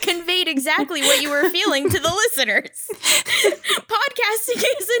think it conveyed exactly what you were feeling to the listeners. Podcasting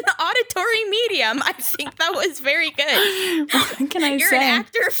is an auditory medium. I think that was very good. What can I You're say? an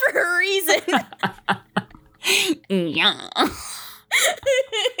actor for a reason. Yeah.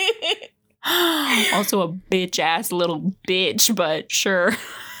 Also a bitch-ass little bitch, but sure.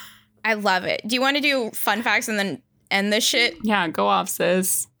 I love it. Do you want to do fun facts and then end this shit? Yeah, go off,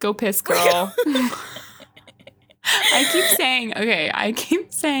 sis. Go piss, girl. I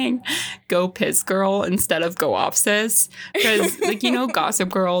keep saying go piss, girl, instead of go off, sis. Because, like, you know, Gossip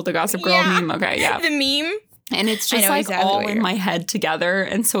Girl, the Gossip Girl Yeah. meme? Okay, yeah. The meme? And it's I just know like exactly all what in you're- my head together.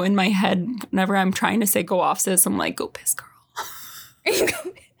 And so in my head, whenever I'm trying to say go off, sis, I'm like, go piss, girl.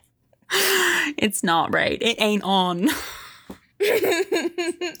 It's not right. It ain't on.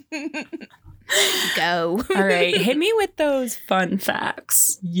 Go. All right, hit me with those fun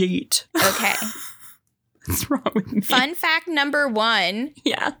facts. Yeet. Okay. What's wrong with me? Fun fact number 1.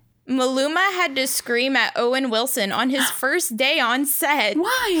 Yeah. Maluma had to scream at Owen Wilson on his first day on set.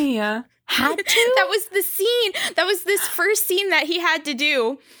 Why? Had to? That was the scene. That was this first scene that he had to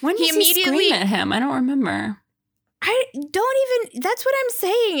do. When he did he immediately- scream at him? I don't remember. I don't even, that's what I'm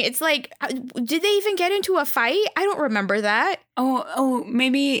saying. It's like, did they even get into a fight? I don't remember that. Oh,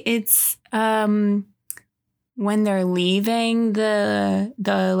 maybe it's when they're leaving the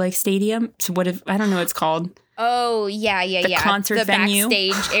like stadium. So what if I don't know what it's called? Oh, yeah. The concert the venue.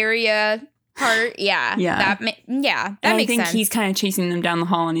 backstage area part. Yeah. Yeah. That And makes I think sense. he's kind of chasing them down the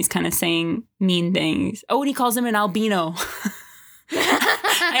hall and he's kind of saying mean things. Oh, and he calls him an albino.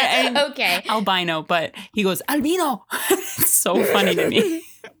 Okay. Albino, but he goes, albino. It's so funny to me.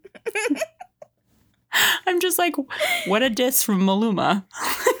 I'm just like, what a diss from Maluma.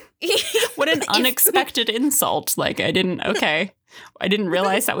 What an unexpected insult. Like, I didn't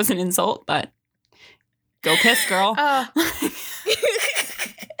realize that was an insult, but go piss, girl.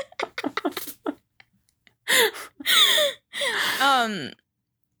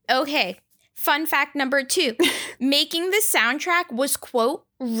 Okay. Fun fact number 2. Making the soundtrack was, quote,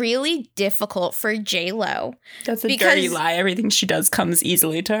 really difficult for J-Lo. That's a because- dirty lie. Everything she does comes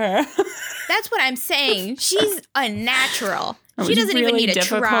easily to her. That's what I'm saying. She's a natural. It She was doesn't even really need to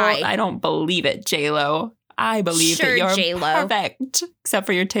difficult. try. I don't believe it, J-Lo. I believe Sure, that you're J-Lo. perfect, except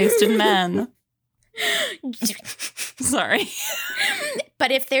for your taste in men. Sorry.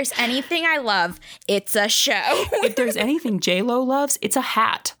 But if there's anything I love, it's a show. If there's anything J-Lo loves, it's a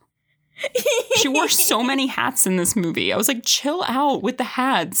hat. She wore so many hats in this movie. I was like, chill out with the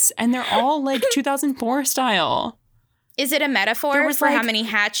hats. And they're all like 2004 style. Is it a metaphor for how many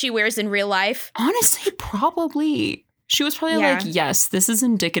hats she wears in real life? Honestly, probably. She was probably like, yes, this is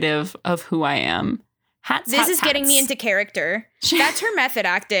indicative of who I am. This is getting me into character. That's her method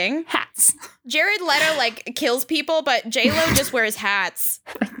acting. Hats. Jared Leto like kills people, but J-Lo just wears hats.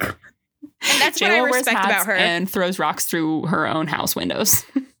 And that's J-Lo what I respect about her. And throws rocks through her own house windows.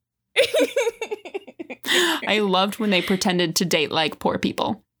 I loved when they pretended to date like poor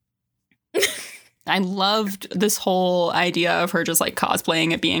people. I loved this whole idea of her just like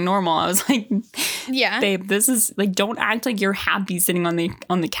cosplaying it being normal. I was like, yeah, babe, this is like, don't act like you're happy sitting on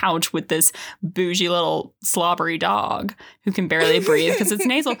the couch with this bougie little slobbery dog who can barely breathe because its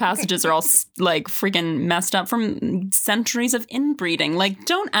nasal passages are all like freaking messed up from centuries of inbreeding. Like,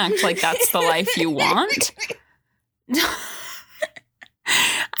 don't act like that's the life you want.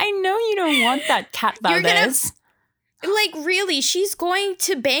 I know you don't want that cat Valdez. Like, really, she's going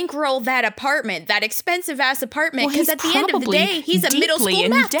to bankroll that apartment, that expensive-ass apartment, because at the end of the day, he's a middle school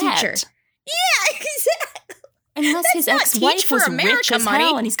math teacher. Yeah, exactly. Unless his ex-wife was rich as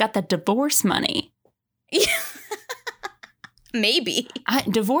hell and he's got that divorce money. Yeah. Maybe.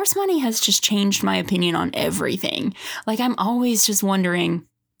 Divorce money has just changed my opinion on everything. Like, I'm always just wondering,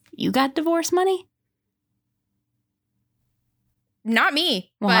 you got divorce money? Not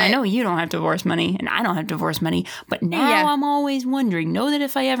me. Well, I know you don't have divorce money, and I don't have divorce money, but now I'm always wondering, know that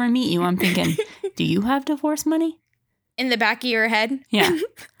if I ever meet you, I'm thinking, do you have divorce money? In the back of your head? Yeah.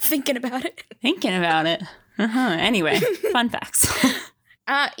 Thinking about it. Thinking about it. Anyway, fun facts.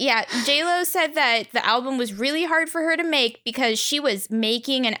 Yeah, J-Lo said that the album was really hard for her to make because she was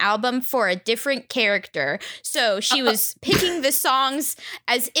making an album for a different character. So she was picking the songs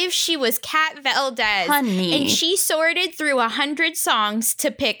as if she was Kat Valdez. Honey. And she sorted through 100 songs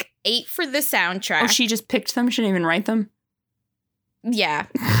to pick 8 for the soundtrack. Oh, she just picked them? She didn't even write them? Yeah.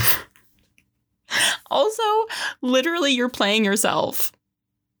 Also, literally, you're playing yourself.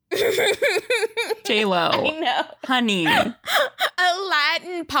 J-Lo. I know. Honey. A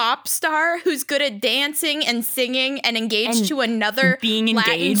Latin pop star who's good at dancing and singing and engaged to another being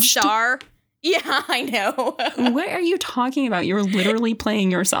Latin engaged. star. Yeah, I know. What are you talking about? You're literally playing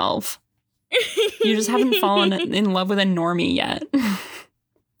yourself. You just haven't fallen in love with a normie yet.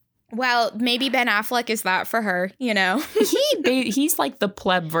 Well, maybe Ben Affleck is that for her, you know? He's like the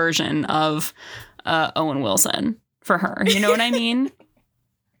pleb version of Owen Wilson for her. You know what I mean?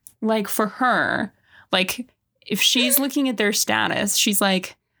 Like, for her, like, if she's looking at their status, she's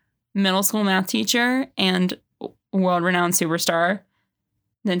like middle school math teacher and world-renowned superstar.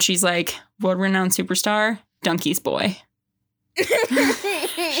 Then she's like world-renowned superstar, donkey's boy.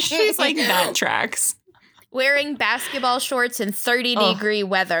 She's like, that tracks. Wearing basketball shorts in 30-degree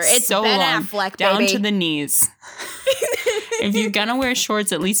weather. It's so Ben long, Affleck, down baby. to the knees. If you're gonna wear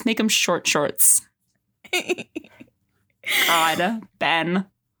shorts, at least make them short shorts. God, Ben.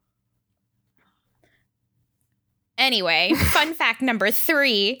 Anyway, fun fact number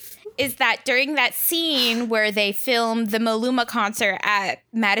 3 is that during that scene where they filmed the Maluma concert at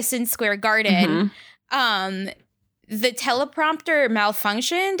Madison Square Garden, the teleprompter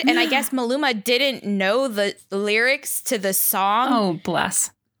malfunctioned, and I guess Maluma didn't know the lyrics to the song. Oh, bless.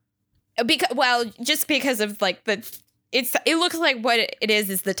 Just because of like it looks like what it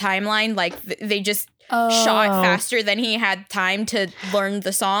is the timeline. Like they just shot faster than he had time to learn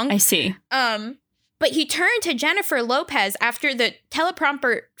the song. I see. But he turned to Jennifer Lopez after the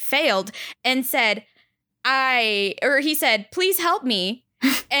teleprompter failed and said, he said, please help me.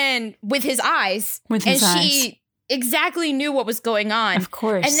 And with his eyes. She exactly knew what was going on. Of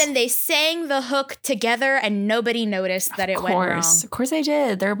course. And then they sang the hook together and nobody noticed that it went wrong. Of course they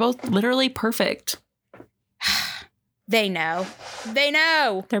did. They're both literally perfect. They know. They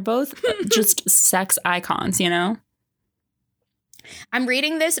know. They're both just sex icons, you know? I'm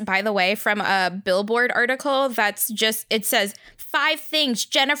reading this, by the way, from a Billboard article it says, 5 things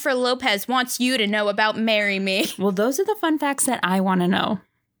Jennifer Lopez wants you to know about Marry Me. Well, those are the fun facts that I want to know.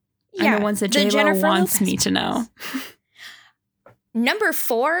 Yeah, and the ones that J-Lo wants me to know. Number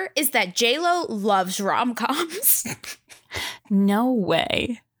 4 is that J-Lo loves rom-coms. No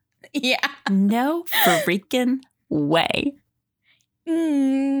way. Yeah. No freaking way.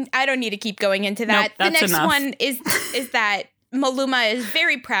 I don't need to keep going into that. Nope, the next enough. one is that Maluma is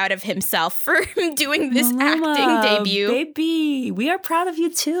very proud of himself for doing this acting debut. Baby, we are proud of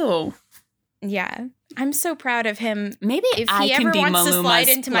you too. Yeah. I'm so proud of him. Maybe if I he can ever be wants Maluma's to slide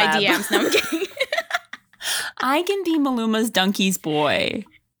into pleb. my DMs. No, I'm kidding. I can be Maluma's donkey's boy.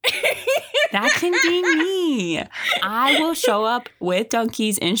 That can be me. I will show up with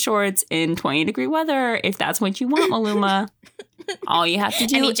donkeys in shorts in 20-degree weather if that's what you want, Maluma. All you have to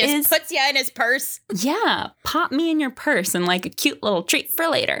do And he is just puts you in his purse. yeah, pop me in your purse and like a cute little treat for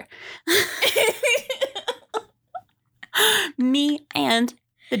later. Me and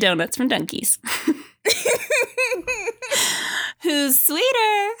the donuts from Dunkies. Who's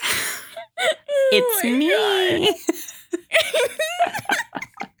sweeter? It's me.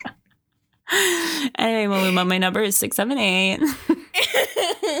 Anyway, Maluma, my number is 678.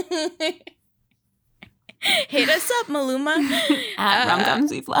 Hit us up, Maluma. At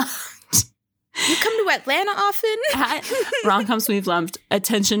Rom-Coms We've Loved. You come to Atlanta often? At Rom-Coms We've Loved.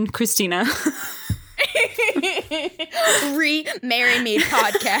 Attention, Christina. Marry Me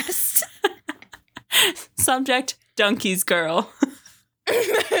podcast. Subject, Donkey's Girl.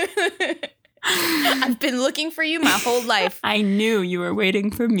 I've been looking for you my whole life. I knew you were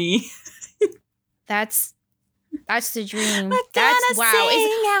waiting for me. That's the dream. We're That's gonna wow.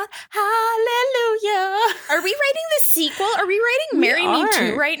 sing out hallelujah. Are we writing the sequel? Are we writing Marry Me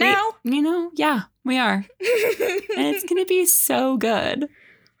 2 right now? Yeah, we are. And it's going to be so good.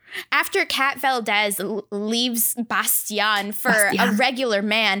 After Kat Valdez leaves Bastian for a regular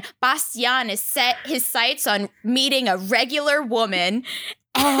man, Bastian has set his sights on meeting a regular woman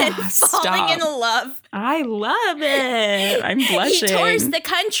and falling in love. I love it. I'm blushing. He tours the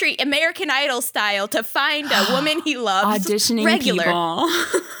country, American Idol style, to find a woman he loves. Auditioning regular people.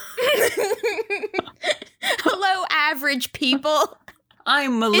 Hello, average people.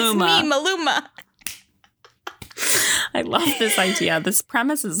 I'm Maluma. It's me, Maluma. I love this idea. This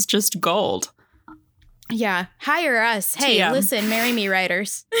premise is just gold. Yeah. Hire us. Hey, TM. listen, Marry Me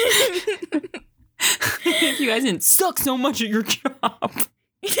writers. You guys didn't suck so much at your job.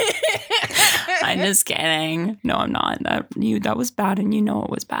 I'm just kidding. No, I'm not. That was bad, and you know it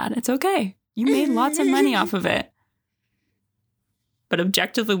was bad. It's okay. You made lots of money off of it. But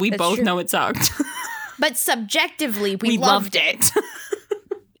objectively, we both know it sucked. But subjectively, we loved it.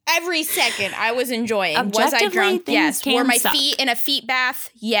 Every second I was enjoying. Was I drunk? Yes. Were my feet in a feet bath?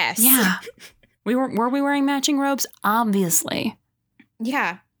 Yes. Yeah. Were we wearing matching robes? Obviously.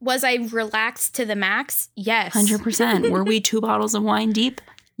 Yeah. Was I relaxed to the max? Yes. 100%. Were we 2 bottles of wine deep?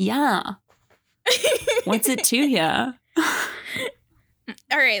 Yeah. What's it to ya?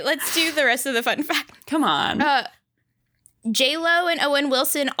 All right, let's do the rest of the fun fact. Come on. J-Lo and Owen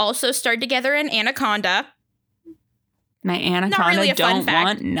Wilson also starred together in Anaconda. My Anaconda really don't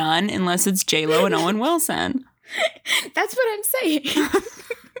want none unless it's J-Lo and Owen Wilson. That's what I'm saying.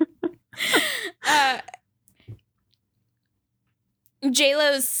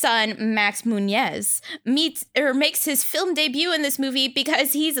 J-Lo's son, Max Munez, makes his film debut in this movie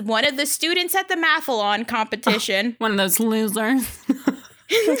because he's one of the students at the Mathalon competition. One of those losers.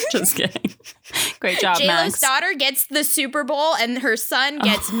 Just kidding. Great job, J-Lo's Max. daughter gets the Super Bowl and her son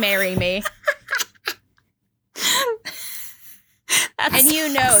gets Marry Me. And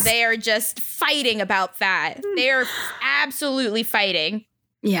you know they are just fighting about that. They are absolutely fighting.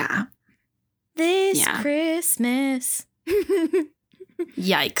 Yeah. This Christmas.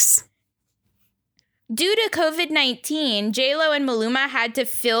 Yikes. Due to COVID-19, J-Lo and Maluma had to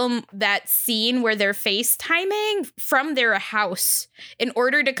film that scene where they're FaceTiming from their house in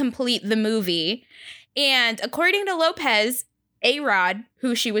order to complete the movie. And according to Lopez, A-Rod,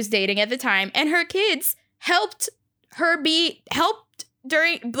 who she was dating at the time, and her kids helped be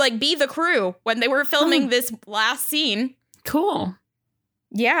the crew when they were filming this last scene. Cool.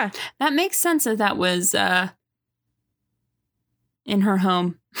 Yeah. That makes sense that was in her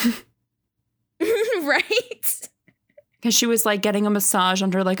home. Right? Because she was like getting a massage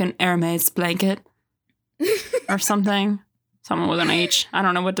under like an Hermes blanket or something. Something with an H. I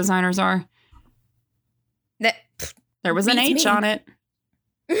don't know what designers are. There was an H on it.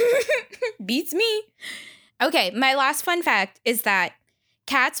 Beats me. Okay, my last fun fact is that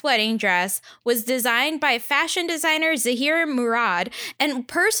Kat's wedding dress was designed by fashion designer Zahir Murad and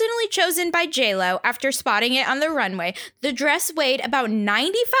personally chosen by J-Lo after spotting it on the runway. The dress weighed about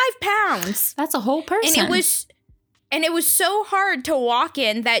 95 pounds. That's a whole person. And it was so hard to walk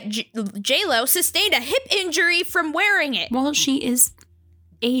in that J-Lo sustained a hip injury from wearing it. Well, she is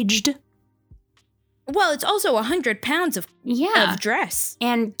aged. Well, it's also 100 pounds of dress.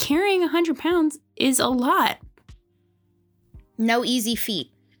 And carrying 100 pounds is a lot. No easy feat.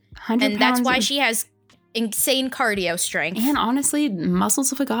 100 and that's why she has insane cardio strength. And honestly,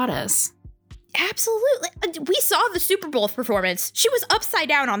 muscles of a goddess. Absolutely. We saw the Super Bowl performance. She was upside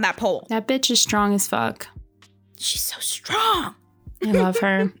down on that pole. That bitch is strong as fuck. She's so strong. I love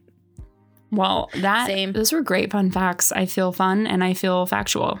her. Well, Same. Those were great fun facts. I feel fun and I feel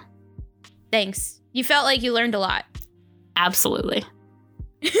factual. Thanks. You felt like you learned a lot. Absolutely.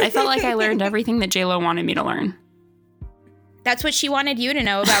 I felt like I learned everything that J-Lo wanted me to learn. That's what she wanted you to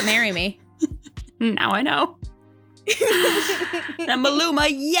know about Marry Me. Now I know. And Maluma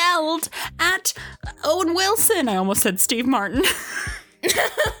yelled at Owen Wilson. I almost said Steve Martin.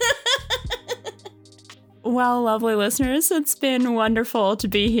 Well, lovely listeners, it's been wonderful to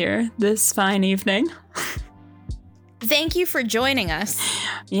be here this fine evening. Thank you for joining us.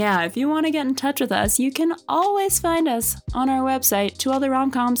 Yeah, if you want to get in touch with us, you can always find us on our website,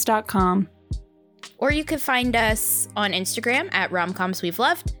 toalltheromcoms.com. Or you could find us on Instagram at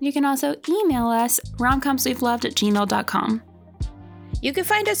romcomswe'veloved. You can also email us, romcomswe'veloved@gmail.com. You can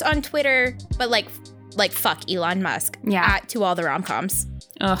find us on Twitter, but like fuck Elon Musk. Yeah. At toalltheromcoms.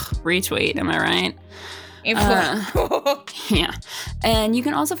 Ugh, retweet, am I right? Yeah. And you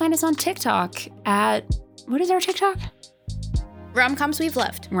can also find us on TikTok at, what is our TikTok? Romcoms We've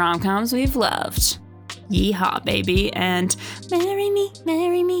Loved. Romcoms We've Loved. Yeehaw, baby. And marry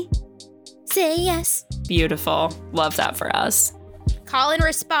me. Say yes. Beautiful. Love that for us. Call and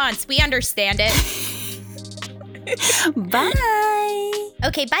response. We understand it. Bye.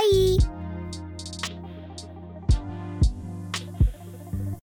 Okay, bye.